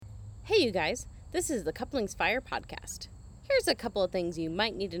Hey, you guys, this is the Couplings Fire podcast. Here's a couple of things you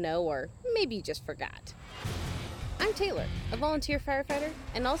might need to know, or maybe you just forgot. I'm Taylor, a volunteer firefighter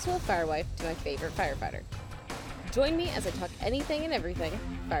and also a firewife to my favorite firefighter. Join me as I talk anything and everything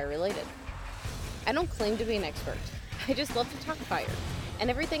fire related. I don't claim to be an expert, I just love to talk fire, and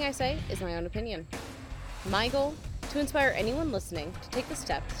everything I say is my own opinion. My goal? To inspire anyone listening to take the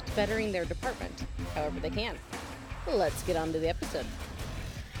steps to bettering their department, however they can. Let's get on to the episode.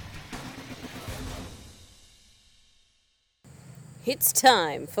 It's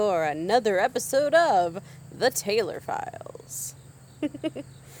time for another episode of The Taylor Files.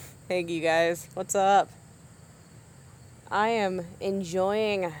 Hey, you guys, what's up? I am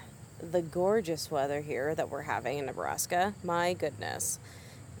enjoying the gorgeous weather here that we're having in Nebraska. My goodness.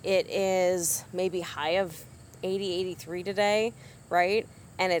 It is maybe high of 80, 83 today, right?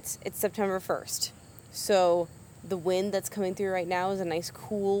 And it's September 1st. So the wind that's coming through right now is a nice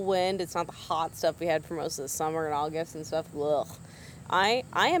cool wind. It's not the hot stuff we had for most of the summer and August and stuff. Ugh. I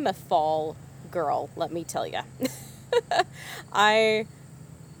am a fall girl, let me tell you. I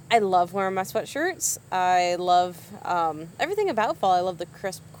love wearing my sweatshirts. I love everything about fall. I love the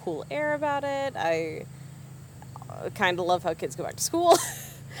crisp, cool air about it. I kind of love how kids go back to school.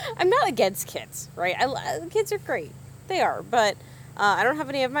 I'm not against kids, right? Kids are great. They are, but I don't have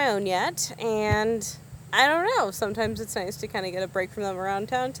any of my own yet, and I don't know. Sometimes it's nice to kind of get a break from them around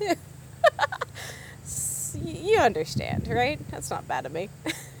town, too. You understand, right? That's not bad of me.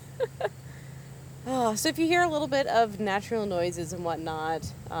 So if you hear a little bit of natural noises and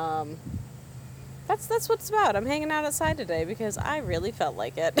whatnot, that's what it's about. I'm hanging out outside today because I really felt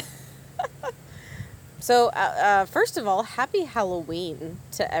like it. So, first of all, happy Halloween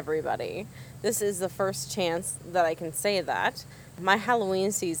to everybody. This is the first chance that I can say that. My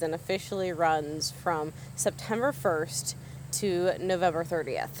Halloween season officially runs from September 1st to November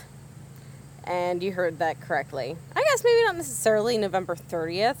 30th. And you heard that correctly. I guess maybe not necessarily November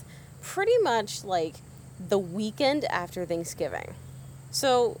 30th, pretty much like the weekend after Thanksgiving.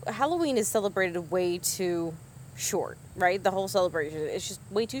 So Halloween is celebrated way too short, right? The whole celebration is just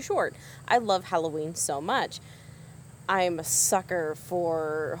way too short. I love Halloween so much. I'm a sucker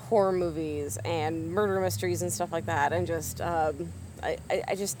for horror movies and murder mysteries and stuff like that. And just, I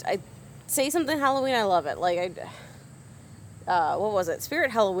say something Halloween, I love it. Like, what was it?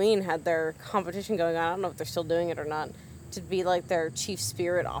 Spirit Halloween had their competition going on. I don't know if they're still doing it or not, to be like their chief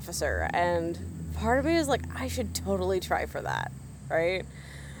spirit officer. And part of me is like, I should totally try for that, right?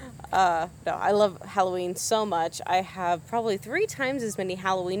 No, I love Halloween so much. I have probably 3 times as many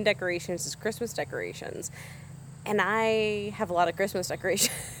Halloween decorations as Christmas decorations. And I have a lot of Christmas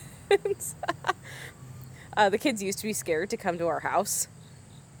decorations. The kids used to be scared to come to our house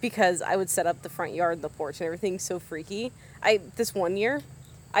because I would set up the front yard and the porch and everything's so freaky. This one year,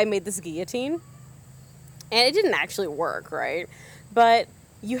 I made this guillotine, and it didn't actually work, right? But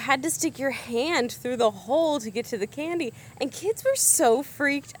you had to stick your hand through the hole to get to the candy, and kids were so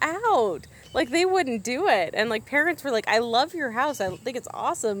freaked out. Like, they wouldn't do it, and, like, parents were like, I love your house, I think it's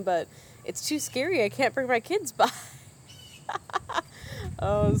awesome, but it's too scary, I can't bring my kids by.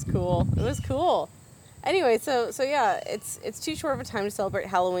 Oh, it was cool. It was cool. Anyway, so yeah, it's too short of a time to celebrate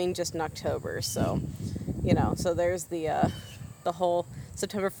Halloween just in October, so, you know, so there's the whole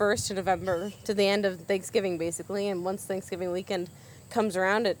September 1st to November, to the end of Thanksgiving, basically, and once Thanksgiving weekend comes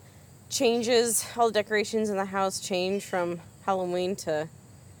around, it changes, all the decorations in the house change from Halloween to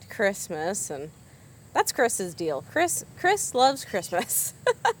Christmas, and that's Chris's deal. Chris loves Christmas.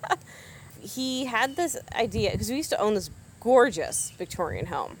 He had this idea, because we used to own this gorgeous Victorian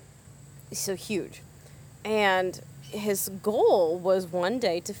home. It's so huge. And his goal was one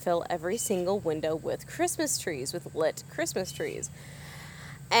day to fill every single window with Christmas trees, with lit Christmas trees.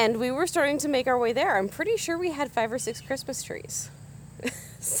 And we were starting to make our way there. I'm pretty sure we had 5 or 6 Christmas trees.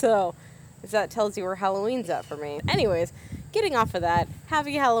 So, if that tells you where Halloween's at for me. Anyways, getting off of that,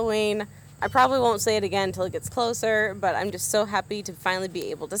 happy Halloween. I probably won't say it again until it gets closer, but I'm just so happy to finally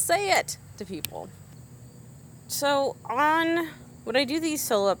be able to say it to people. So, when I do these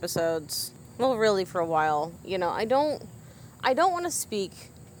solo episodes, well, really for a while, you know, I don't want to speak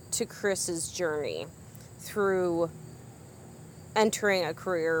to Chris's journey through entering a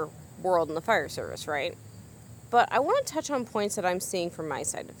career world in the fire service, right? But I want to touch on points that I'm seeing from my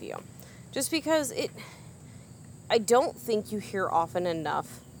side of view. Just because I don't think you hear often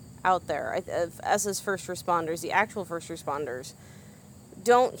enough out there, as first responders, the actual first responders,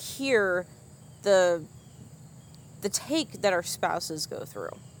 don't hear the take that our spouses go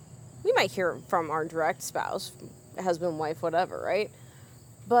through. We might hear it from our direct spouse, husband, wife, whatever, right?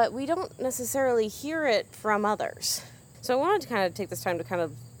 But we don't necessarily hear it from others. So I wanted to kind of take this time to kind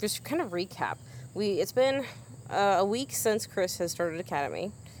of just kind of recap. It's been a week since Chris has started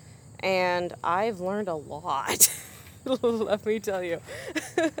Academy, and I've learned a lot. Let me tell you.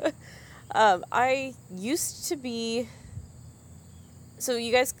 I used to be... So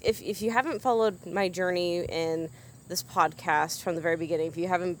you guys, if you haven't followed my journey in this podcast from the very beginning, if you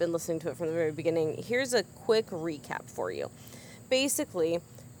haven't been listening to it from the very beginning, here's a quick recap for you. Basically,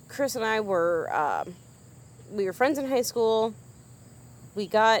 Chris and I we were friends in high school. We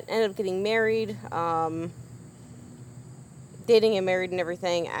ended up getting married, dating and married and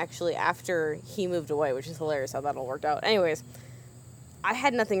everything, actually, after he moved away, which is hilarious how that all worked out. Anyways, I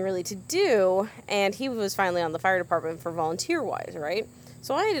had nothing really to do, and he was finally on the fire department for volunteer-wise, right?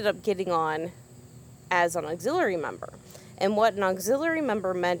 So I ended up getting on as an auxiliary member. And what an auxiliary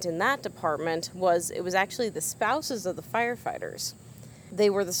member meant in that department it was actually the spouses of the firefighters. They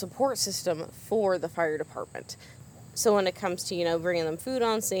were the support system for the fire department. So when it comes to, bringing them food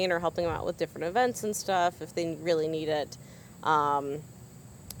on scene or helping them out with different events and stuff, if they really need it,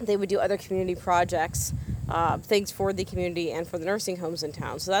 they would do other community projects, things for the community and for the nursing homes in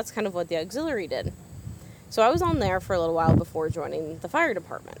town. So that's kind of what the auxiliary did. So I was on there for a little while before joining the fire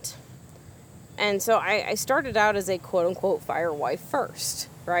department. And so I started out as a quote-unquote fire wife first,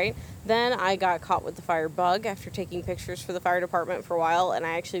 right? Then I got caught with the fire bug after taking pictures for the fire department for a while, and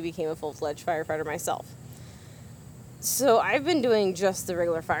I actually became a full-fledged firefighter myself. So I've been doing just the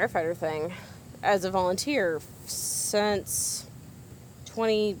regular firefighter thing as a volunteer since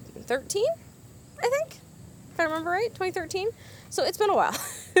 2013, I think, if I remember right, 2013. So it's been a while,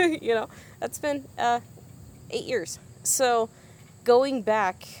 that's been 8 years. So going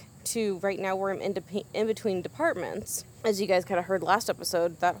back to right now where I'm in between departments, as you guys kind of heard last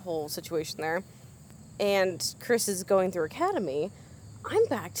episode, that whole situation there, and Chris is going through Academy, I'm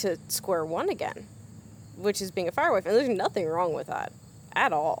back to square one again, which is being a firewife, and there's nothing wrong with that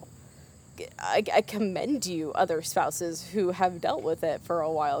at all. I commend you, other spouses who have dealt with it for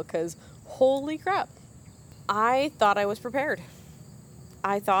a while, because holy crap, I thought I was prepared.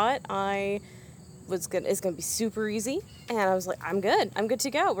 I thought it's gonna be super easy, and I was like, I'm good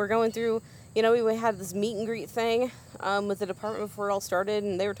to go. We're going through, we had this meet and greet thing with the department before it all started,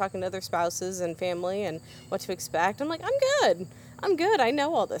 and they were talking to other spouses and family and what to expect. I'm like, I'm good. I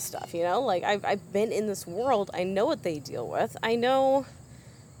know all this stuff, I've been in this world. I know what they deal with. I know,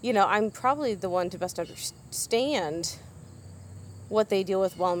 I'm probably the one to best understand what they deal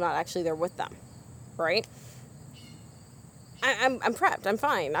with while I'm not actually there with them, right? I'm prepped. I'm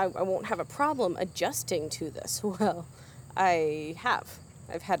fine. I won't have a problem adjusting to this. Well, I have.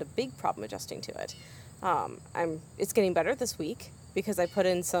 I've had a big problem adjusting to it. It's getting better this week because I put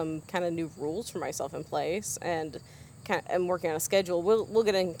in some kind of new rules for myself in place, and I'm working on a schedule. We'll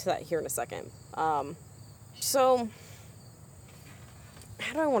get into that here in a second. So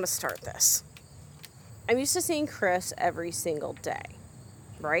how do I want to start this? I'm used to seeing Chris every single day,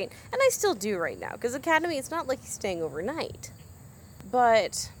 right? And I still do right now, because Academy, it's not like he's staying overnight.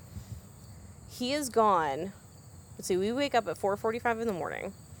 But he is gone. Let's see, we wake up at 4:45 in the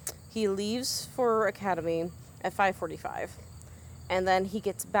morning. He leaves for Academy at 5:45. And then he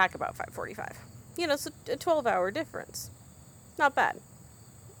gets back about 5:45. It's a 12-hour difference. Not bad.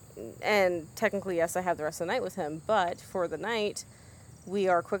 And technically, yes, I have the rest of the night with him. But for the night, we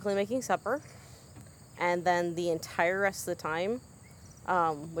are quickly making supper. And then the entire rest of the time,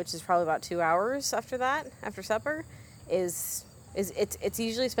 which is probably about 2 hours after that, after supper, it's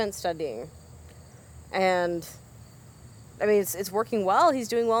usually spent studying. And I mean, it's working well. He's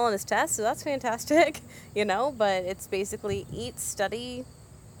doing well on his tests, so that's fantastic, but it's basically eat, study,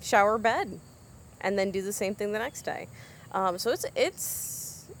 shower, bed, and then do the same thing the next day. So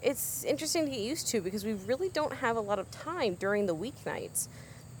it's interesting to get used to, because we really don't have a lot of time during the weeknights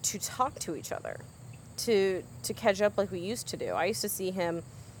to talk to each other, to catch up like we used to do. I used to see him,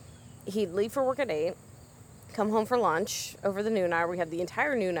 he'd leave for work at 8, come home for lunch over the noon hour. We had the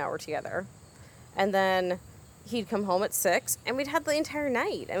entire noon hour together. And then he'd come home at 6, and we'd have the entire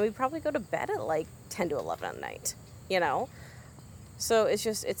night. And we'd probably go to bed at like 10 to 11 at night, So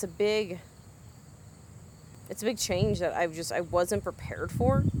it's a big change that I wasn't prepared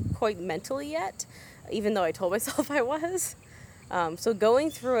for quite mentally yet, even though I told myself I was. So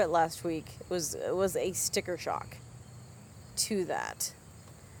going through it last week was a sticker shock to that.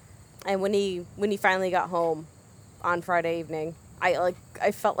 And when he finally got home on Friday evening, I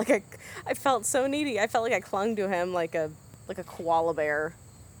felt so needy. I felt like I clung to him like a koala bear.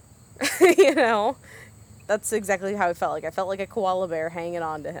 That's exactly how I felt like. I felt like a koala bear hanging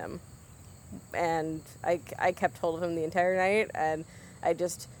on to him. And I kept hold of him the entire night, and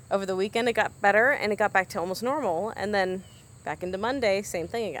over the weekend it got better, and it got back to almost normal. And then back into Monday, same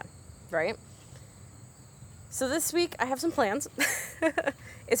thing again, right? So this week I have some plans.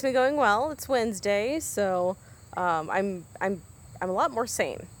 It's been going well. It's Wednesday, so I'm a lot more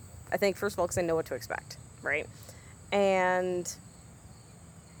sane. I think, first of all, because I know what to expect, right? And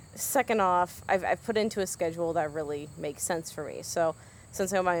second off, I've put into a schedule that really makes sense for me. So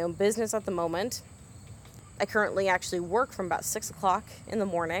since I have my own business at the moment, I currently actually work from about 6 o'clock in the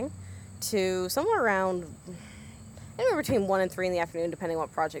morning to somewhere around anywhere between 1 and 3 in the afternoon, depending on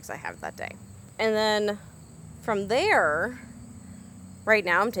what projects I have that day. And then from there, right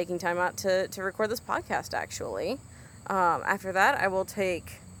now I'm taking time out to record this podcast, actually. After that, I will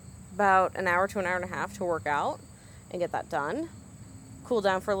take about an hour to an hour and a half to work out and get that done. Cool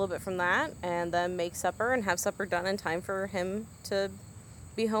down for a little bit from that, and then make supper and have supper done in time for him to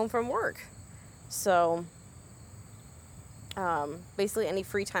be home from work. So basically any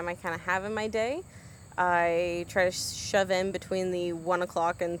free time I kind of have in my day, I try to shove in between the 1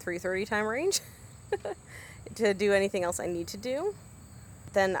 o'clock and 3:30 time range to do anything else I need to do.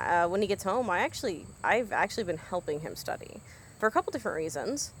 Then when he gets home, I've actually been helping him study for a couple different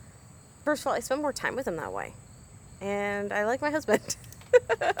reasons. First of all, I spend more time with him that way, and I like my husband.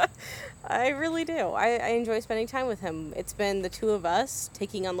 I really do. I enjoy spending time with him. It's been the two of us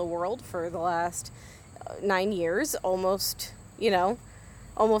taking on the world for the last 9 years, almost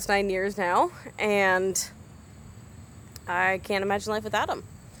 9 years now, and I can't imagine life without him.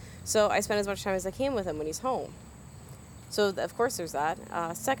 So I spend as much time as I can with him when he's home. So of course there's that.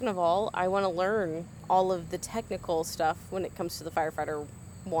 Second of all, I want to learn all of the technical stuff when it comes to the Firefighter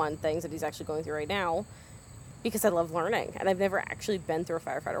 1 things that he's actually going through right now, because I love learning, and I've never actually been through a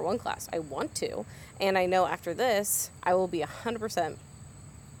Firefighter 1 class. I want to, and I know after this, I will be 100%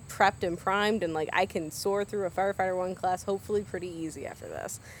 prepped and primed, and I can soar through a Firefighter 1 class hopefully pretty easy after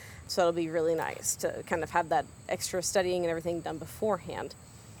this. So it'll be really nice to kind of have that extra studying and everything done beforehand.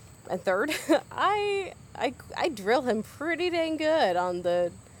 And third, I drill him pretty dang good on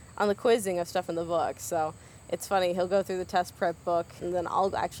the quizzing of stuff in the book. So it's funny, he'll go through the test prep book, and then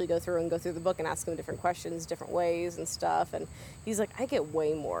I'll actually go through the book and ask him different questions, different ways and stuff. And he's like, I get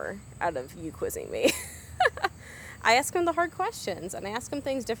way more out of you quizzing me. I ask him the hard questions, and I ask him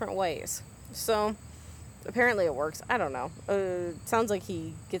things different ways. So apparently it works. I don't know. Sounds like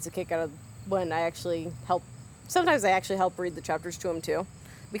he gets a kick out of when I actually help. Sometimes I actually help read the chapters to him too,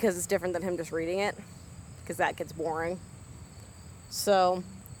 because it's different than him just reading it, because that gets boring. So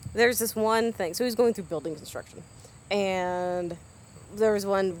there's this one thing. So he's going through building construction, and there was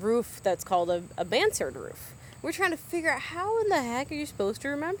one roof that's called a mansard roof. We're trying to figure out how in the heck are you supposed to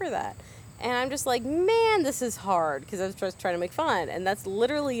remember that? And I'm just like, man, this is hard, because I was just trying to make fun, and that's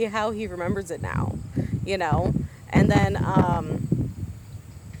literally how he remembers it now, And then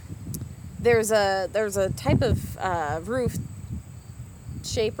there's a type of roof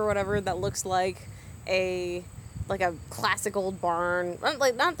shape or whatever that looks like a classic old barn,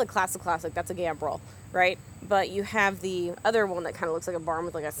 not the classic, that's a gambrel, right? But you have the other one that kind of looks like a barn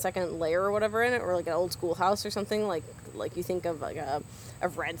with a second layer or whatever in it, or an old schoolhouse or something, like you think of a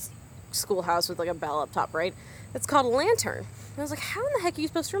red schoolhouse with a bell up top, right? It's called a lantern. And I was like, how in the heck are you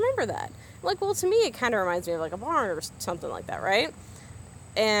supposed to remember that? Well, to me it kind of reminds me of a barn or something like that, right?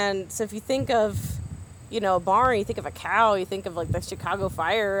 And so if you think of a barn, you think of a cow, you think of the Chicago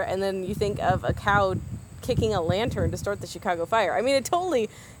Fire, and then you think of a cow kicking a lantern to start the Chicago Fire. I mean, it totally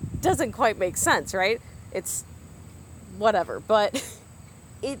doesn't quite make sense, right? It's whatever, but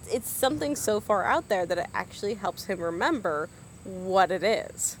it's something so far out there that it actually helps him remember what it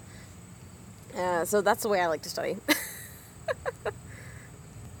is. So that's the way I like to study.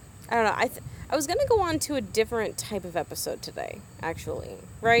 I don't know. I was going to go on to a different type of episode today, actually,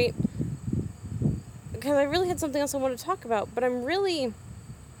 right? Because I really had something else I wanted to talk about, but I'm really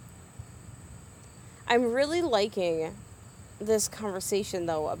liking this conversation,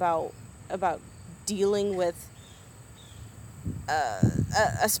 though, about dealing with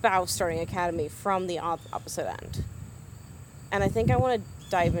a spouse starting academy from the opposite end. And I think I want to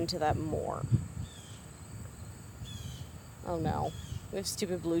dive into that more. Oh no. We have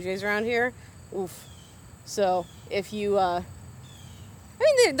stupid blue jays around here. Oof. So, if you,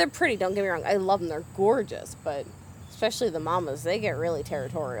 they're pretty, don't get me wrong. I love them. They're gorgeous. But, especially the mamas, they get really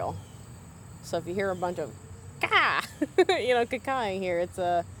territorial. So, if you hear a bunch of cacaing here, it's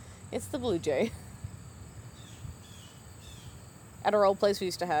the blue jay. At our old place, we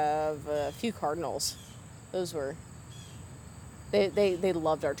used to have a few cardinals. Those were... They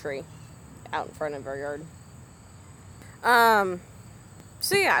loved our tree out in front of our yard.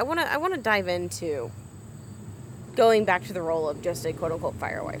 So yeah, I wanna dive into going back to the role of just a quote unquote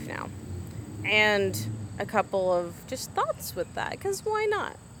fire wife now. And a couple of just thoughts with that, because why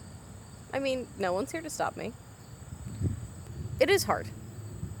not? I mean, no one's here to stop me. It is hard.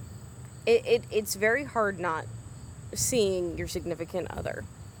 It's very hard not seeing your significant other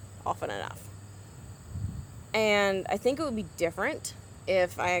often enough. And I think it would be different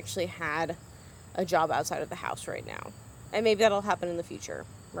if I actually had a job outside of the house right now. And maybe that'll happen in the future,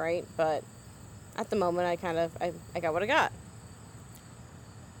 right? But at the moment, I got what I got.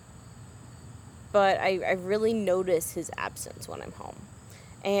 But I really notice his absence when I'm home.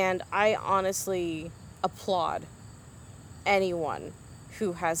 And I honestly applaud anyone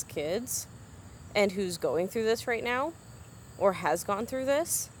who has kids and who's going through this right now or has gone through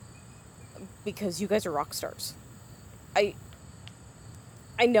this, because you guys are rock stars. I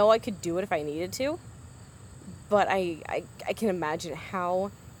know I could do it if I needed to, but I can imagine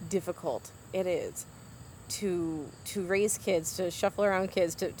how difficult it is to raise kids, to shuffle around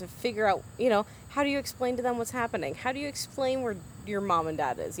kids, to figure out, how do you explain to them what's happening? How do you explain where your mom and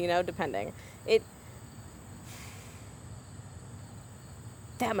dad is, depending.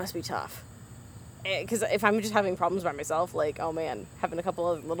 That must be tough. Because if I'm just having problems by myself, like, oh man, having a couple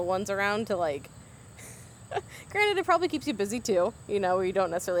of little ones around to, like, granted, it probably keeps you busy too, where you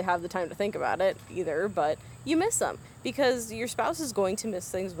don't necessarily have the time to think about it either, but you miss them because your spouse is going to miss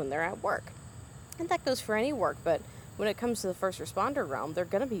things when they're at work. And that goes for any work, but when it comes to the first responder realm, they're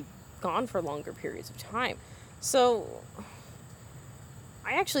going to be gone for longer periods of time. So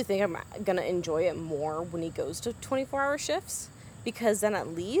I actually think I'm going to enjoy it more when he goes to 24-hour shifts, because then at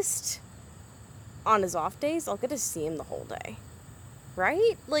least on his off days, I'll get to see him the whole day,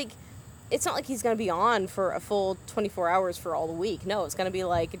 right? Like, it's not like he's going to be on for a full 24 hours for all the week. No, it's going to be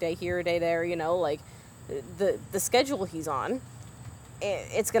like a day here, a day there, like the schedule he's on,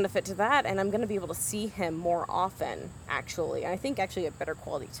 it's going to fit to that, and I'm going to be able to see him more often, actually. And I think actually a better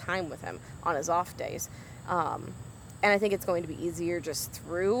quality time with him on his off days. And I think it's going to be easier just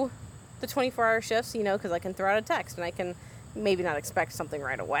through the 24-hour shifts, because I can throw out a text and I can maybe not expect something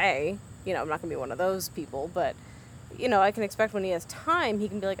right away. I'm not going to be one of those people, but, I can expect when he has time, he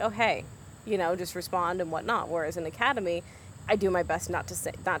can be like, oh, hey, just respond and whatnot. Whereas in Academy, I do my best not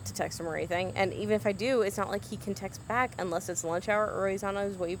to text him or anything. And even if I do, it's not like he can text back unless it's lunch hour or he's on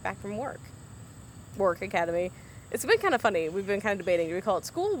his way back from work. Work, Academy. It's been kind of funny. We've been kind of debating, do we call it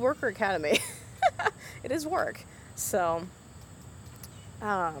school, work, or Academy? It is work. So,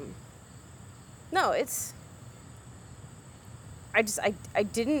 no, it's... I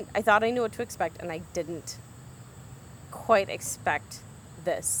thought I knew what to expect, and I didn't quite expect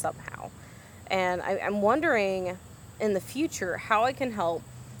this somehow. And I'm wondering in the future how I can help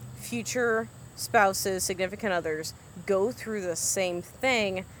future spouses, significant others, go through the same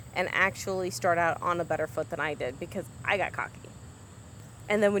thing and actually start out on a better foot than I did, because I got cocky.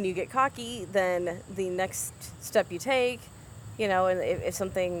 And then when you get cocky, then the next step you take, and if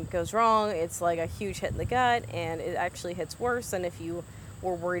something goes wrong, it's like a huge hit in the gut, and it actually hits worse than if you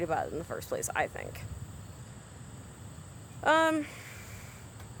were worried about it in the first place, I think.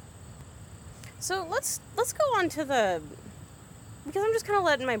 So let's go on to because I'm just kind of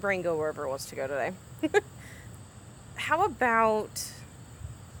letting my brain go wherever it wants to go today. How about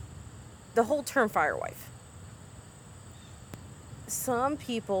the whole term firewife? Some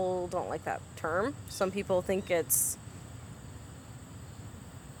people don't like that term. Some people think it's...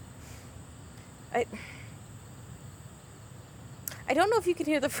 I don't know if you can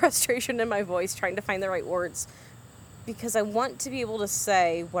hear the frustration in my voice trying to find the right words, because I want to be able to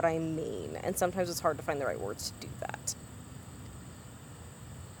say what I mean, and sometimes it's hard to find the right words to do that.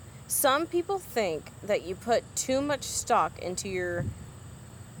 Some people think that you put too much stock into your...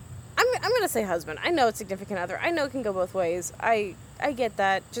 I'm going to say husband. I know it's significant other. I know it can go both ways. I get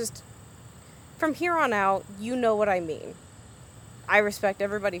that. Just from here on out, you know what I mean. I respect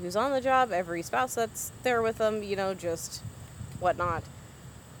everybody who's on the job, every spouse that's there with them, just whatnot.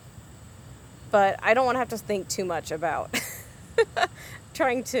 But I don't want to have to think too much about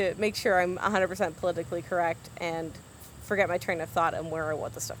trying to make sure I'm 100% politically correct and forget my train of thought and where I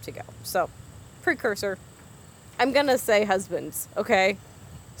want the stuff to go. So, precursor. I'm going to say husbands, okay?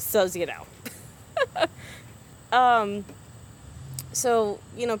 So as you know. So,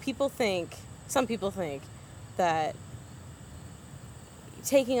 some people think that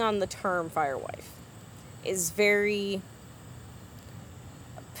taking on the term firewife is very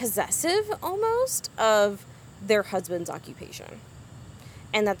possessive almost of their husband's occupation,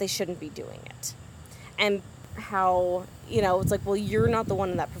 and that they shouldn't be doing it. And how, it's like, well, you're not the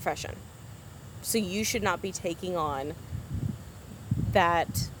one in that profession, so you should not be taking on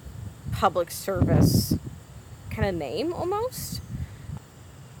that public service kind of name almost.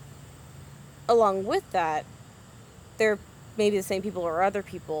 along with that, there maybe the same people or other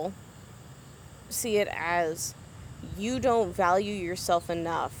people see it as you don't value yourself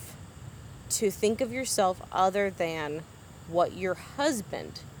enough to think of yourself other than what your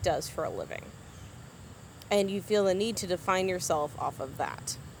husband does for a living. And you feel the need to define yourself off of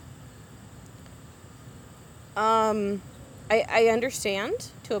that. I understand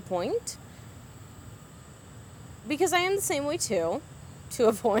to a point, because I am the same way too, to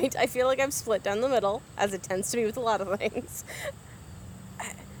a point. I feel like I'm split down the middle, as it tends to be with a lot of things.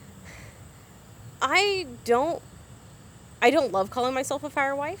 I don't love calling myself a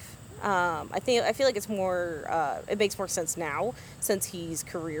fire wife. I feel like it's more, it makes more sense now since he's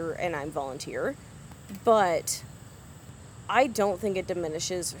career and I'm volunteer. But I don't think it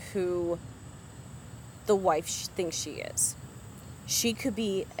diminishes who the wife thinks she is. She could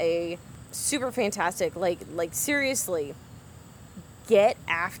be a super fantastic, like seriously, get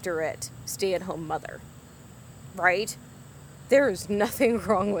after it, stay-at-home mother, right? There is nothing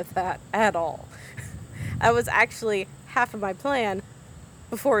wrong with that at all. That was actually half of my plan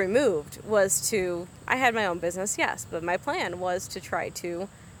before we moved was to, I had my own business, yes, but my plan was to try to,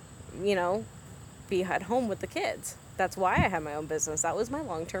 be at home with the kids. That's why I had my own business. That was my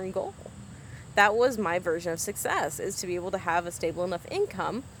long-term goal. That was my version of success, is to be able to have a stable enough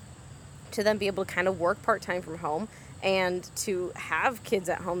income to then be able to kind of work part-time from home and to have kids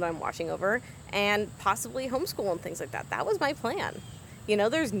at home that I'm watching over and possibly homeschool and things like that. That was my plan.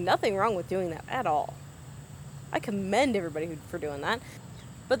 There's nothing wrong with doing that at all. I commend everybody for doing that.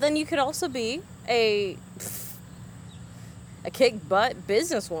 But then you could also be a kick-butt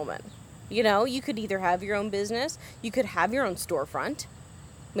businesswoman. You could either have your own business, you could have your own storefront,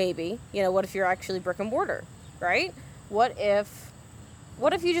 maybe. What if you're actually brick and mortar, right? What if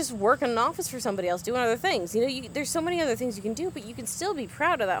you just work in an office for somebody else doing other things? There's so many other things you can do, but you can still be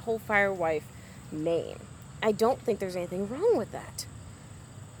proud of that whole fire wife name. I don't think there's anything wrong with that.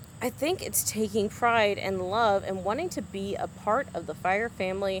 I think it's taking pride and love and wanting to be a part of the fire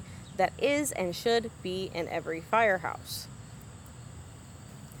family that is and should be in every firehouse.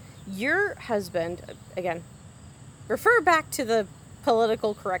 Your husband, again, refer back to the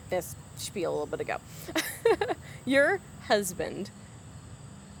political correctness spiel a little bit ago. Your husband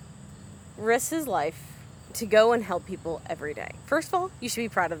risks his life to go and help people every day. First of all, you should be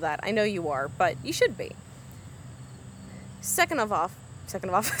proud of that. I know you are, but you should be. Second of all,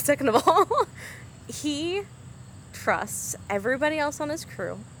 he trusts everybody else on his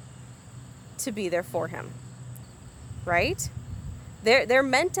crew to be there for him. Right? They're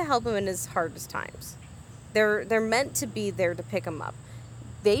meant to help him in his hardest times. They're meant to be there to pick him up.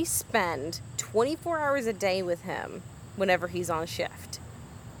 They spend 24 hours a day with him whenever he's on shift.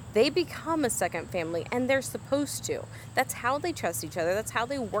 They become a second family, and they're supposed to. That's how they trust each other. That's how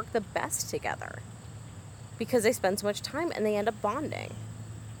they work the best together. Because they spend so much time and they end up bonding.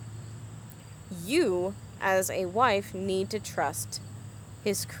 You, as a wife, need to trust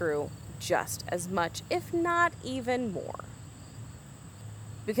his crew just as much, if not even more.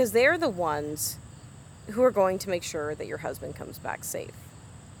 Because they're the ones who are going to make sure that your husband comes back safe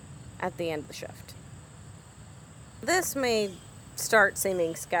at the end of the shift. This may start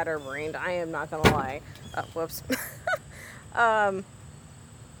seeming scatterbrained. I am not going to lie. Oh, whoops. I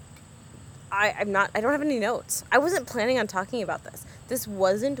don't have any notes. I wasn't planning on talking about this. This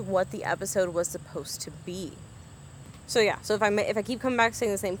wasn't what the episode was supposed to be. So yeah, so if I keep coming back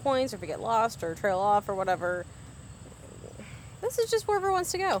saying the same points, or if I get lost or trail off or whatever, this is just wherever it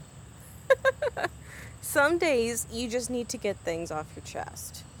wants to go. Some days you just need to get things off your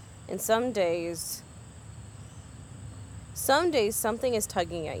chest. And some days something is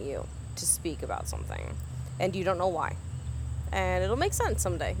tugging at you to speak about something, and you don't know why. And it'll make sense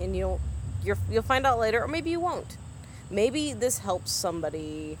someday, and you'll find out later, or maybe you won't. Maybe this helps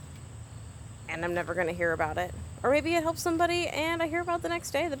somebody and I'm never going to hear about it. Or maybe it helps somebody and I hear about it the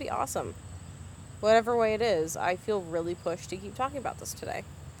next day. That'd be awesome. Whatever way it is, I feel really pushed to keep talking about this today.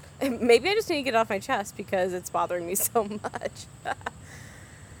 And maybe I just need to get it off my chest because it's bothering me so much.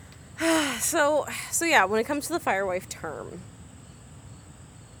 So yeah, when it comes to the firewife term,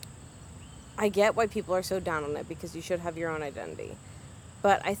 I get why people are so down on it because you should have your own identity.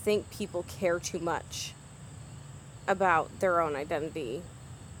 But I think people care too much about their own identity,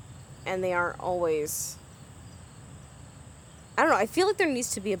 and they aren't always... I don't know, I feel like there needs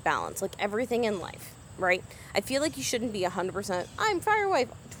to be a balance, like everything in life, right? I feel like you shouldn't be 100%, I'm firewife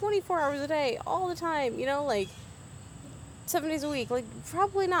 24 hours a day, all the time, like 7 days a week, like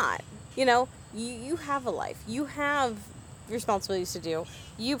probably not, you have a life, you have responsibilities to do,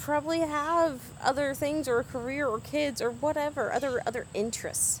 you probably have other things or a career or kids or whatever, other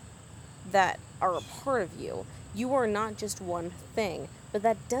interests that are a part of you. You are not just one thing, but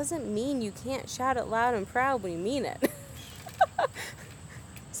that doesn't mean you can't shout it loud and proud when you mean it.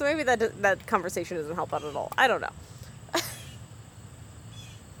 So maybe that conversation doesn't help out at all. I don't know.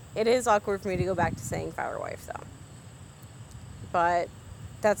 It is awkward for me to go back to saying fire wife, though. But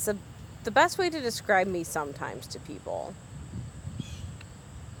that's the best way to describe me sometimes to people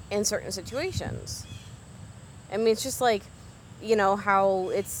in certain situations. I mean, it's just like, how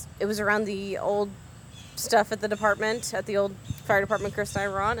it was around the old stuff at the old fire department Chris and I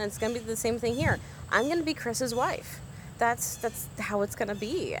were on, and it's going to be the same thing here. I'm going to be Chris's wife. That's how it's going to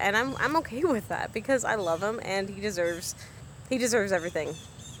be. And I'm okay with that because I love him and he deserves everything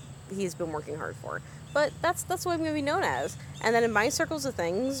he's been working hard for. But that's what I'm going to be known as. And then in my circles of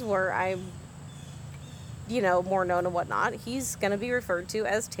things where I'm, more known and whatnot, he's going to be referred to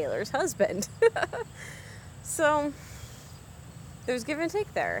as Taylor's husband. So there's give and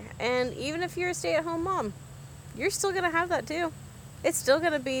take there. And even if you're a stay-at-home mom, you're still going to have that too. It's still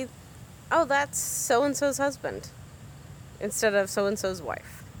going to be, oh, that's so-and-so's husband instead of so-and-so's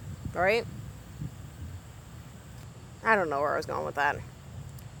wife. All right? I don't know where I was going with that.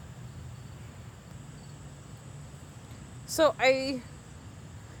 So I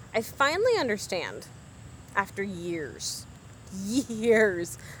finally understand, after years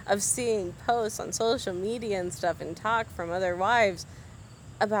of seeing posts on social media and stuff and talk from other wives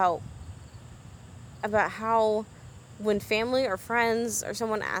about how when family or friends or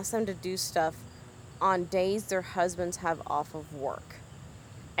someone asks them to do stuff on days their husbands have off of work,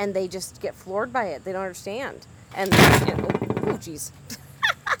 and they just get floored by it. They don't understand. And oh jeez.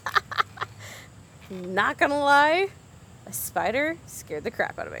 Not gonna lie, a spider scared the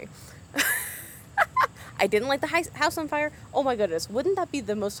crap out of me. I didn't light the house on fire. Oh my goodness, wouldn't that be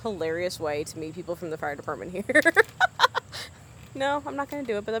the most hilarious way to meet people from the fire department here? No, I'm not gonna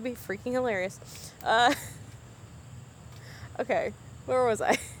do it, but that'd be freaking hilarious. Okay, where was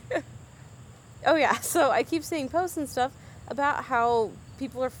I? Oh yeah, so I keep seeing posts and stuff about how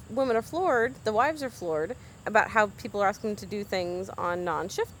women are floored, the wives are floored, about how people are asking them to do things on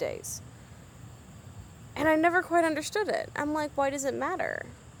non-shift days. And I never quite understood it. I'm like, why does it matter?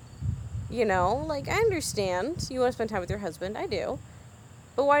 I understand you want to spend time with your husband. I do.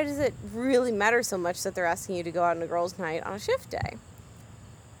 But why does it really matter so much that they're asking you to go out on a girls' night on a shift day?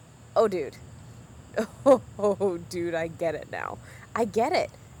 Oh, dude. Oh, dude, I get it now. I get it.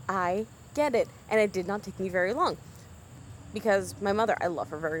 And it did not take me very long. Because my mother, I love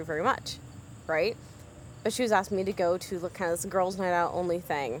her very, very much. Right? But she was asking me to go to kind of this girls' night out only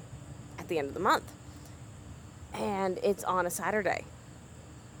thing at the end of the month. And it's on a Saturday,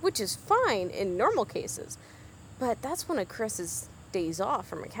 which is fine in normal cases. But that's one of Chris's days off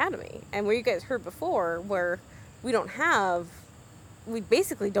from academy. And where you guys heard before, where we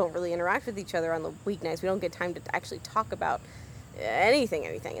basically don't really interact with each other on the weeknights. We don't get time to actually talk about anything.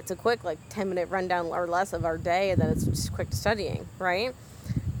 It's a quick 10-minute rundown or less of our day, and then it's just quick studying, right?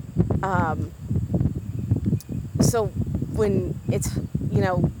 So when it's,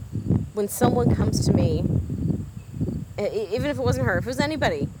 when someone comes to me, even if it wasn't her, if it was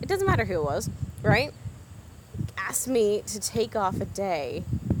anybody, it doesn't matter who it was, right? Ask me to take off a day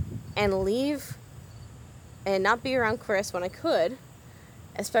and leave and not be around Chris when I could,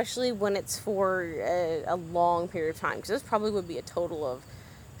 especially when it's for a long period of time, because this probably would be a total of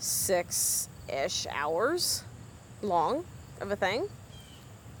 6-ish hours long of a thing.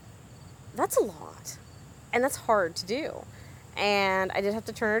 That's a lot, and that's hard to do. And I did have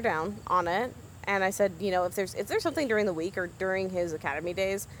to turn her down on it. And I said, if there's something during the week or during his academy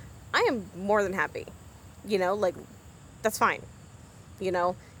days, I am more than happy. That's fine.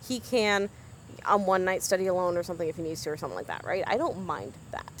 He can on one night study alone or something if he needs to or something like that, right? I don't mind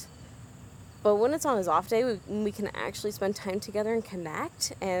that. But when it's on his off day, we can actually spend time together and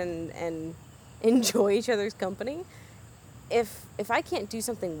connect and enjoy each other's company. If I can't do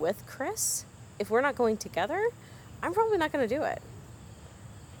something with Chris, if we're not going together, I'm probably not going to do it.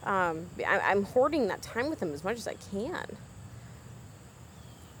 I'm hoarding that time with him as much as I can.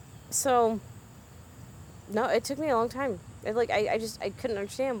 So, no, it took me a long time. I couldn't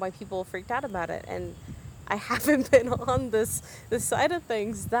understand why people freaked out about it, and I haven't been on this side of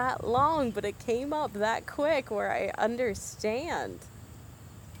things that long, but it came up that quick where I understand.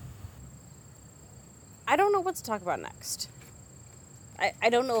 I don't know what to talk about next.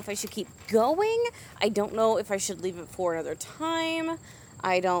 I don't know if I should keep going. I don't know if I should leave it for another time.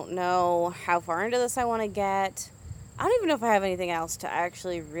 I don't know how far into this I want to get. I don't even know if I have anything else to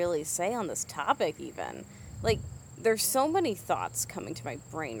actually really say on this topic even. There's so many thoughts coming to my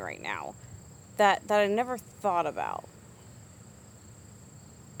brain right now that I never thought about.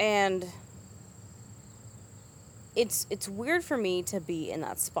 And it's weird for me to be in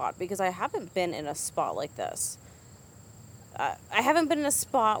that spot because I haven't been in a spot like this. I haven't been in a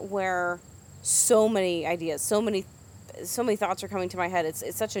spot where so many ideas, so many thoughts are coming to my head.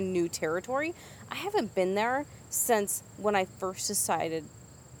 It's such a new territory. I haven't been there since when I first decided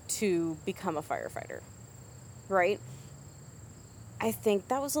to become a firefighter, right? I think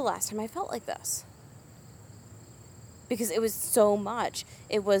that was the last time I felt like this. Because it was so much.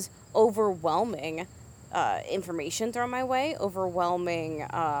 It was overwhelming information thrown my way, overwhelming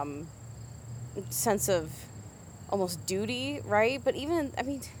sense of almost duty, right? But even, I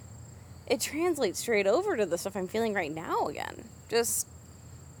mean, it translates straight over to the stuff I'm feeling right now again. Just,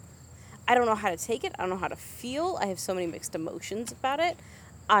 I don't know how to take it. I don't know how to feel. I have so many mixed emotions about it.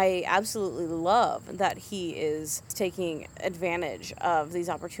 I absolutely love that he is taking advantage of these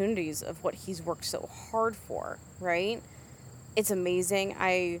opportunities of what he's worked so hard for, right? It's amazing.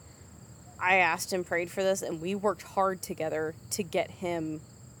 I asked and prayed for this, and we worked hard together to get him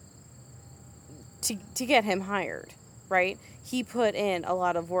to get him hired, right? He put in a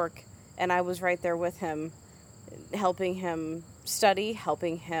lot of work, and I was right there with him, helping him study,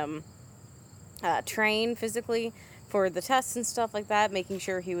 helping him train physically for the tests and stuff like that, making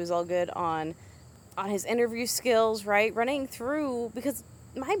sure he was all good on his interview skills, right? Running through, because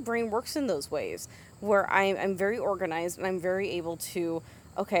my brain works in those ways where I'm very organized and I'm very able to,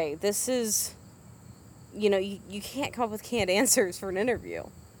 okay, this is, you can't come up with canned answers for an interview,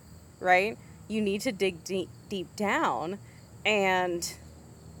 right? You need to dig deep down and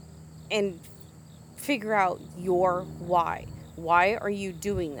figure out your why. Why are you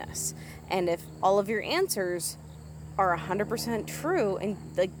doing this? And if all of your answers are 100% true and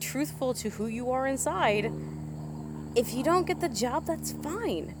like truthful to who you are inside, if you don't get the job, that's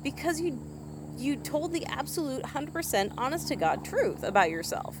fine, because you told the absolute 100% honest to God truth about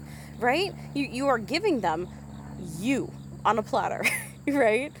yourself, right? You are giving them you on a platter,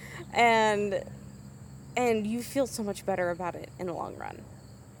 right? And you feel so much better about it in the long run.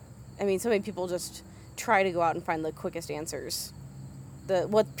 I mean, so many people just try to go out and find the quickest answers,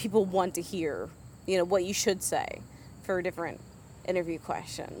 what people want to hear, what you should say for different interview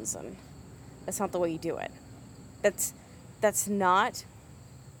questions, and that's not the way you do it. That's not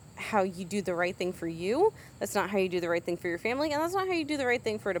how you do the right thing for you. That's not how you do the right thing for your family, and that's not how you do the right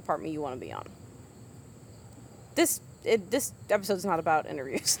thing for a department you want to be on. This episode's not about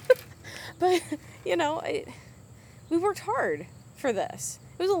interviews, but we worked hard for this.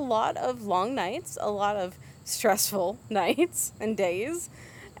 It was a lot of long nights, a lot of stressful nights and days,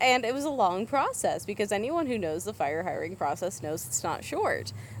 and it was a long process, because anyone who knows the fire hiring process knows it's not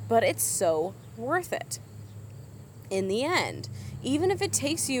short, but it's so worth it in the end. Even if it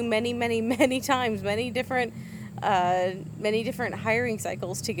takes you many, many, many times, many different hiring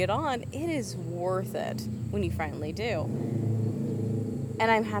cycles to get on, it is worth it when you finally do. And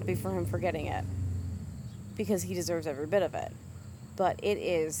I'm happy for him for getting it, because he deserves every bit of it. But it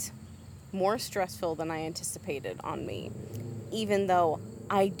is more stressful than I anticipated on me, even though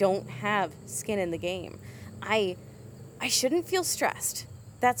I don't have skin in the game. I shouldn't feel stressed.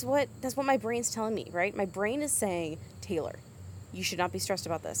 That's what my brain's telling me, right? My brain is saying, Taylor, you should not be stressed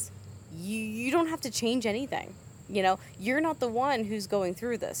about this. You don't have to change anything. You're not the one who's going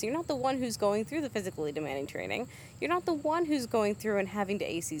through this. You're not the one who's going through the physically demanding training. You're not the one who's going through and having to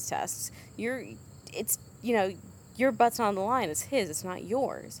ace these tests. Your butt's not on the line. It's his. It's not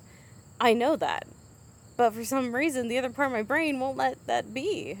yours. I know that. But for some reason, the other part of my brain won't let that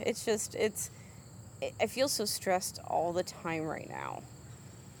be. I feel so stressed all the time right now.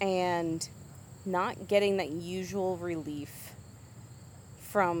 And not getting that usual relief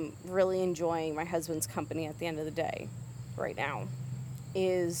from really enjoying my husband's company at the end of the day right now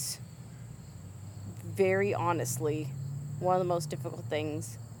is very honestly one of the most difficult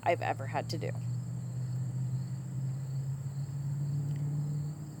things I've ever had to do.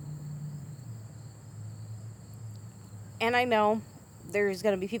 And I know there's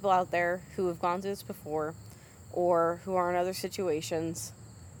going to be people out there who have gone through this before, or who are in other situations,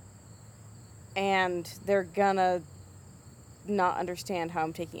 and they're going to not understand how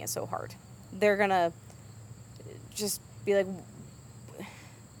I'm taking it so hard. They're going to just be like,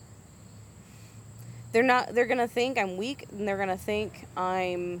 they're going to think I'm weak, and they're going to think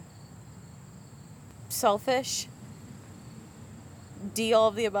I'm selfish, D all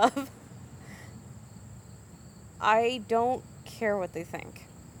of the above. I don't care what they think,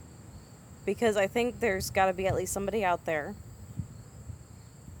 because I think there's got to be at least somebody out there,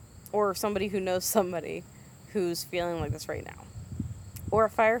 or somebody who knows somebody who's feeling like this right now, or a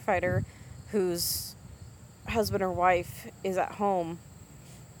firefighter whose husband or wife is at home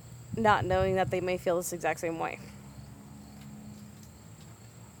not knowing that they may feel this exact same way.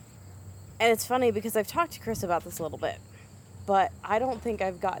 And it's funny because I've talked to Chris about this a little bit, but I don't think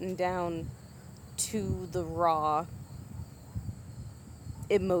I've gotten down to the raw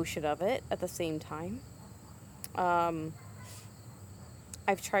emotion of it at the same time. I've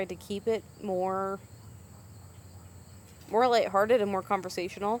tried to keep it more lighthearted and more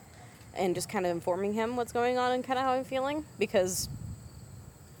conversational, and just kind of informing him what's going on and kind of how I'm feeling, because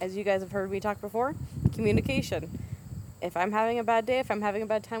as you guys have heard me talk before, communication. If I'm having a bad day, if I'm having a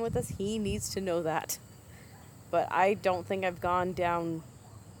bad time with this, he needs to know that. But I don't think I've gone down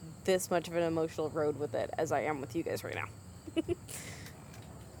this much of an emotional road with it as I am with you guys right now.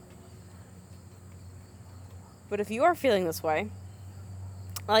 But if you are feeling this way,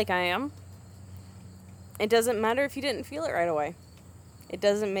 like I am, it doesn't matter if you didn't feel it right away. It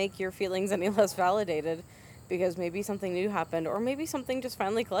doesn't make your feelings any less validated, because maybe something new happened, or maybe something just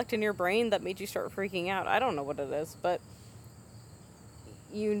finally collected in your brain that made you start freaking out. I don't know what it is, but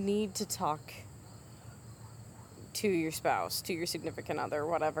you need to talk to your spouse, to your significant other,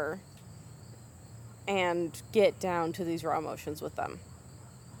 whatever, and get down to these raw emotions with them.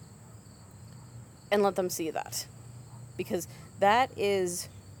 And let them see that. Because that is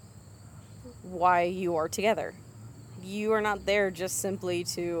why you are together. You are not there just simply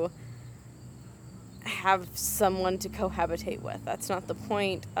to have someone to cohabitate with. That's not the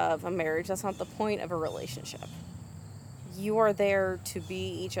point of a marriage. That's not the point of a relationship. You are there to be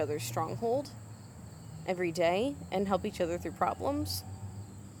each other's stronghold every day and help each other through problems.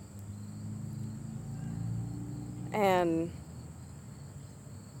 And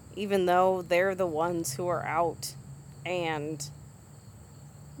even though they're the ones who are out and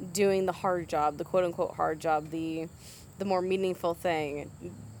doing the hard job, the quote-unquote hard job, the more meaningful thing,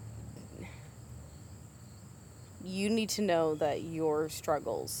 you need to know that your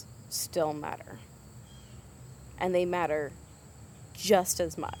struggles still matter. And they matter just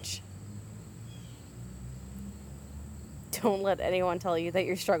as much. Don't let anyone tell you that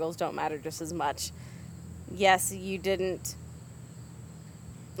your struggles don't matter just as much. Yes, you didn't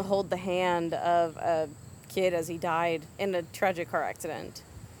hold the hand of a kid as he died in a tragic car accident,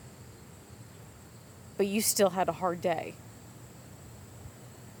 but you still had a hard day.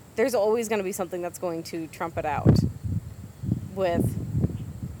 There's always going to be something that's going to trump it out with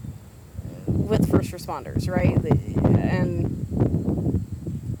first responders, right? And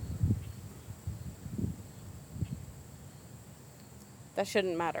that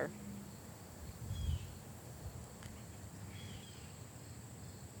shouldn't matter.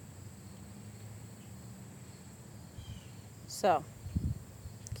 So,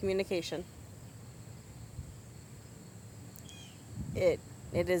 communication. It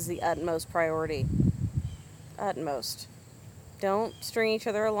is the utmost priority. Utmost. Don't string each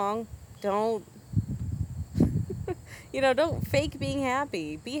other along. Don't don't fake being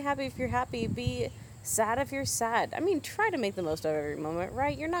happy. Be happy if you're happy. Be sad if you're sad. I mean, try to make the most of every moment,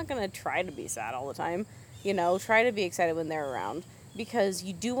 right? You're not going to try to be sad all the time. Try to be excited when they're around, because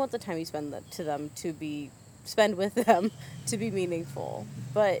you do want the time you spend spend with them to be meaningful.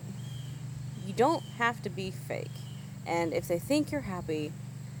 But you don't have to be fake. And if they think you're happy,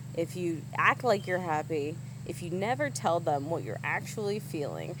 if you act like you're happy, if you never tell them what you're actually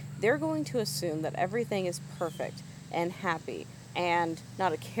feeling, they're going to assume that everything is perfect and happy and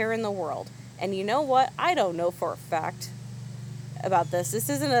not a care in the world. And you know what? I don't know for a fact about this. This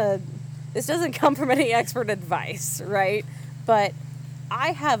doesn't come from any expert advice, right? But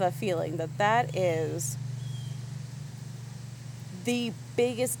I have a feeling that is the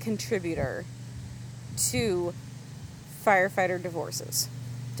biggest contributor to firefighter divorces,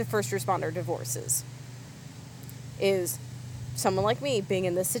 to first responder divorces, is someone like me being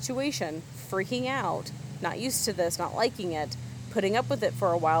in this situation, freaking out, not used to this, not liking it, putting up with it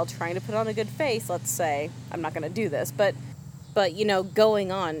for a while, trying to put on a good face, let's say. I'm not going to do this, but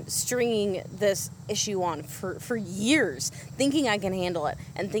going on, stringing this issue on for years, thinking I can handle it,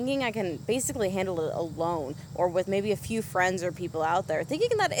 and thinking I can basically handle it alone, or with maybe a few friends or people out there,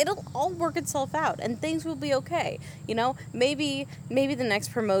 thinking that it'll all work itself out and things will be okay. Maybe the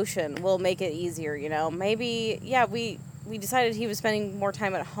next promotion will make it easier. Maybe we decided he was spending more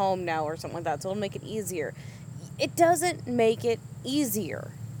time at home now or something like that, so it'll make it easier. It doesn't make it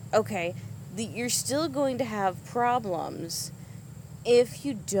easier, okay? You're still going to have problems if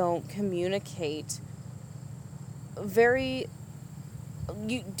you don't communicate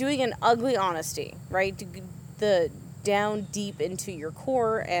doing an ugly honesty, right? The down deep into your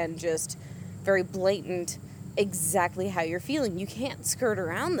core and just very blatant exactly how you're feeling. You can't skirt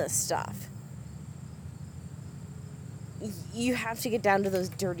around this stuff. You have to get down to those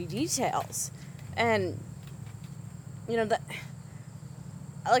dirty details. And that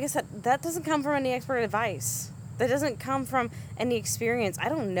like I said, that doesn't come from any expert advice. That doesn't come from any experience. I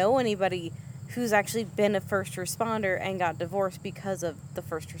don't know anybody who's actually been a first responder and got divorced because of the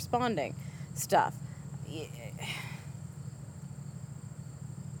first responding stuff.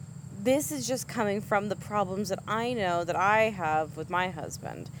 This is just coming from the problems that I know that I have with my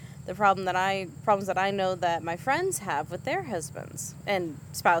husband. The problems that I know that my friends have with their husbands and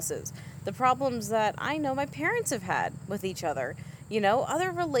spouses. The problems that I know my parents have had with each other.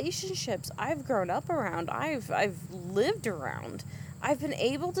 Other relationships I've grown up around, I've lived around. I've been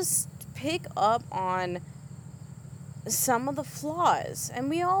able to pick up on some of the flaws, and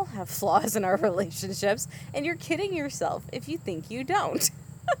we all have flaws in our relationships, and you're kidding yourself if you think you don't.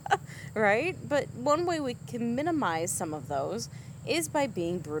 Right? But one way we can minimize some of those is by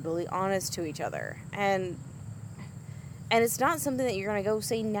being brutally honest to each other. And it's not something that you're going to go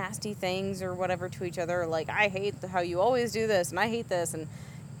say nasty things or whatever to each other, like, I hate how you always do this, and I hate this, and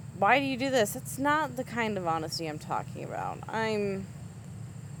why do you do this? That's not the kind of honesty I'm talking about. I'm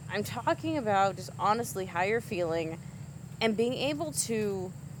talking about just honestly how you're feeling and being able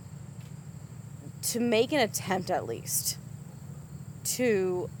to make an attempt at least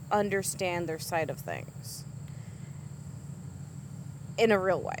to understand their side of things in a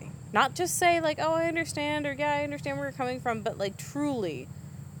real way. Not just say, like, oh, I understand, or yeah, I understand where you're coming from, but, like, truly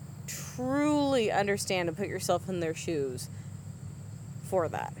understand and put yourself in their shoes for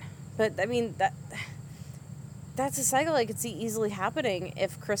that. But, I mean, that's a cycle I could see easily happening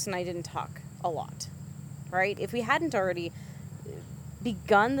if Chris and I didn't talk a lot, right? If we hadn't already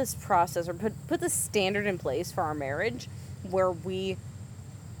begun this process or put the standard in place for our marriage where we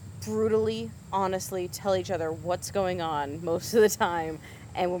brutally, honestly tell each other what's going on most of the time,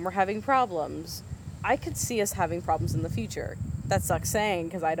 and when we're having problems, I could see us having problems in the future. That sucks saying,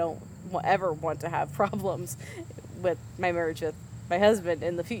 because I don't ever want to have problems with my marriage with my husband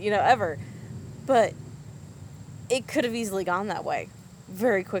in the future, ever. But it could have easily gone that way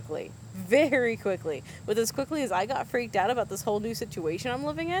very quickly. With as quickly as I got freaked out about this whole new situation I'm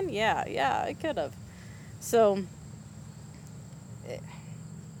living in, yeah, it could have. So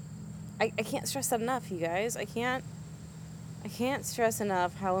I can't stress that enough, you guys. I can't stress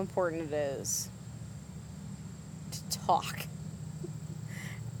enough how important it is to talk.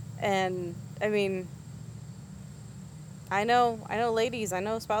 And, I mean, I know ladies, I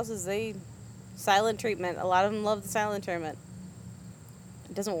know spouses, silent treatment. A lot of them love the silent treatment.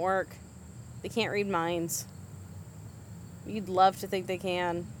 It doesn't work. They can't read minds. You'd love to think they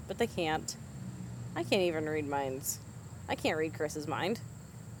can, but they can't. I can't even read minds. I can't read Chris's mind.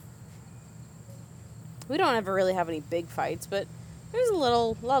 We don't ever really have any big fights, but there's a lot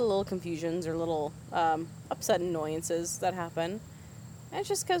of little confusions or little upset annoyances that happen. And it's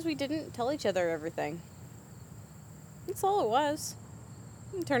just because we didn't tell each other everything. That's all it was.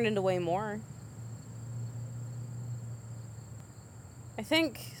 It turned into way more. I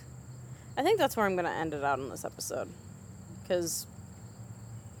think that's where I'm going to end it out on this episode. Because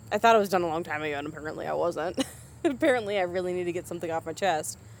I thought it was done a long time ago, and apparently I wasn't. Apparently I really need to get something off my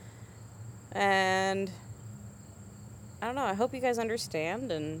chest. And I don't know, I hope you guys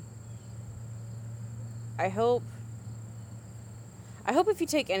understand, and I hope if you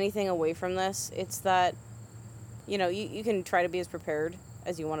take anything away from this, it's that, you can try to be as prepared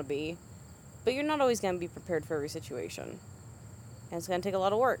as you want to be, but you're not always going to be prepared for every situation. And it's going to take a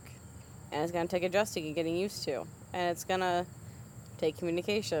lot of work, and it's going to take adjusting and getting used to, and it's going to take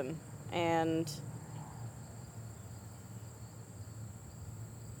communication, and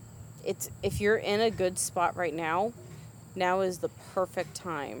if you're in a good spot right now is the perfect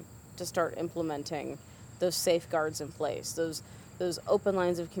time to start implementing those safeguards in place, those open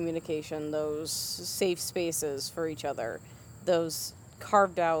lines of communication, those safe spaces for each other, those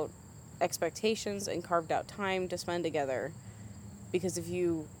carved out expectations and carved out time to spend together. Because if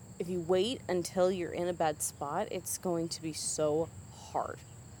you wait until you're in a bad spot, it's going to be so hard.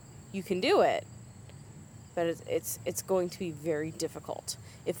 You can do it, but it's going to be very difficult.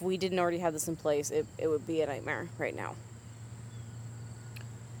 If we didn't already have this in place, it would be a nightmare right now.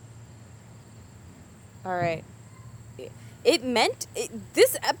 All right.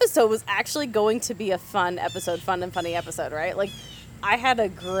 This episode was actually going to be a fun and funny episode, right? Like, I had a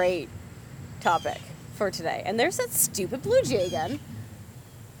great topic for today. And there's that stupid blue jay again.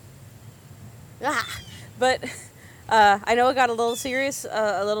 But I know it got a little serious,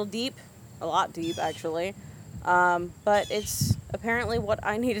 a little deep, a lot deep, actually. But it's apparently what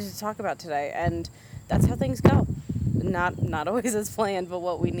I needed to talk about today. And that's how things go. Not always as planned, but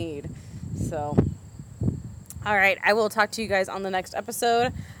what we need. So, all right, I will talk to you guys on the next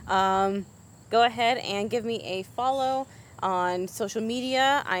episode. Go ahead and give me a follow On social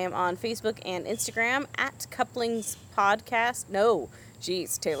media, I am on Facebook and Instagram at Couplings Podcast. No,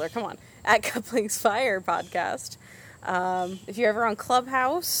 geez, Taylor, come on. At Couplings Fire Podcast. If you're ever on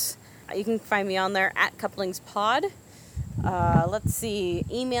Clubhouse, you can find me on there at Couplings Pod. Let's see.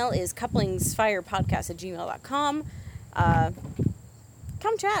 Email is couplingsfirepodcast@gmail.com.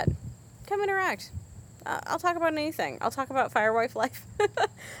 Come chat. Come interact. I'll talk about anything. I'll talk about firewife life.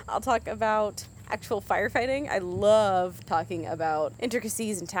 I'll talk about actual firefighting. I love talking about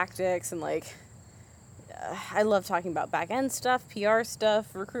intricacies and tactics and I love talking about back end stuff, PR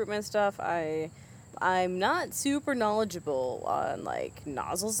stuff, recruitment stuff. I'm not super knowledgeable on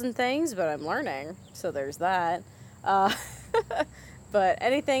nozzles and things, but I'm learning. So there's that. But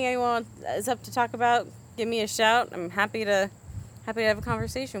anything anyone is up to talk about, give me a shout. I'm happy to have a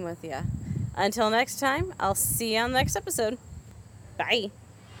conversation with you. Until next time, I'll see you on the next episode. Bye.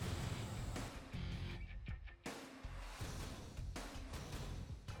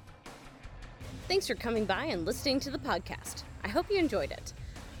 Thanks for coming by and listening to the podcast. I hope you enjoyed it.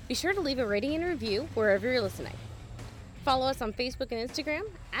 Be sure to leave a rating and review wherever you're listening. Follow us on Facebook and Instagram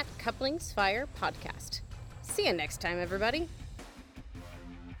at Couplings Fire Podcast. See you next time, everybody.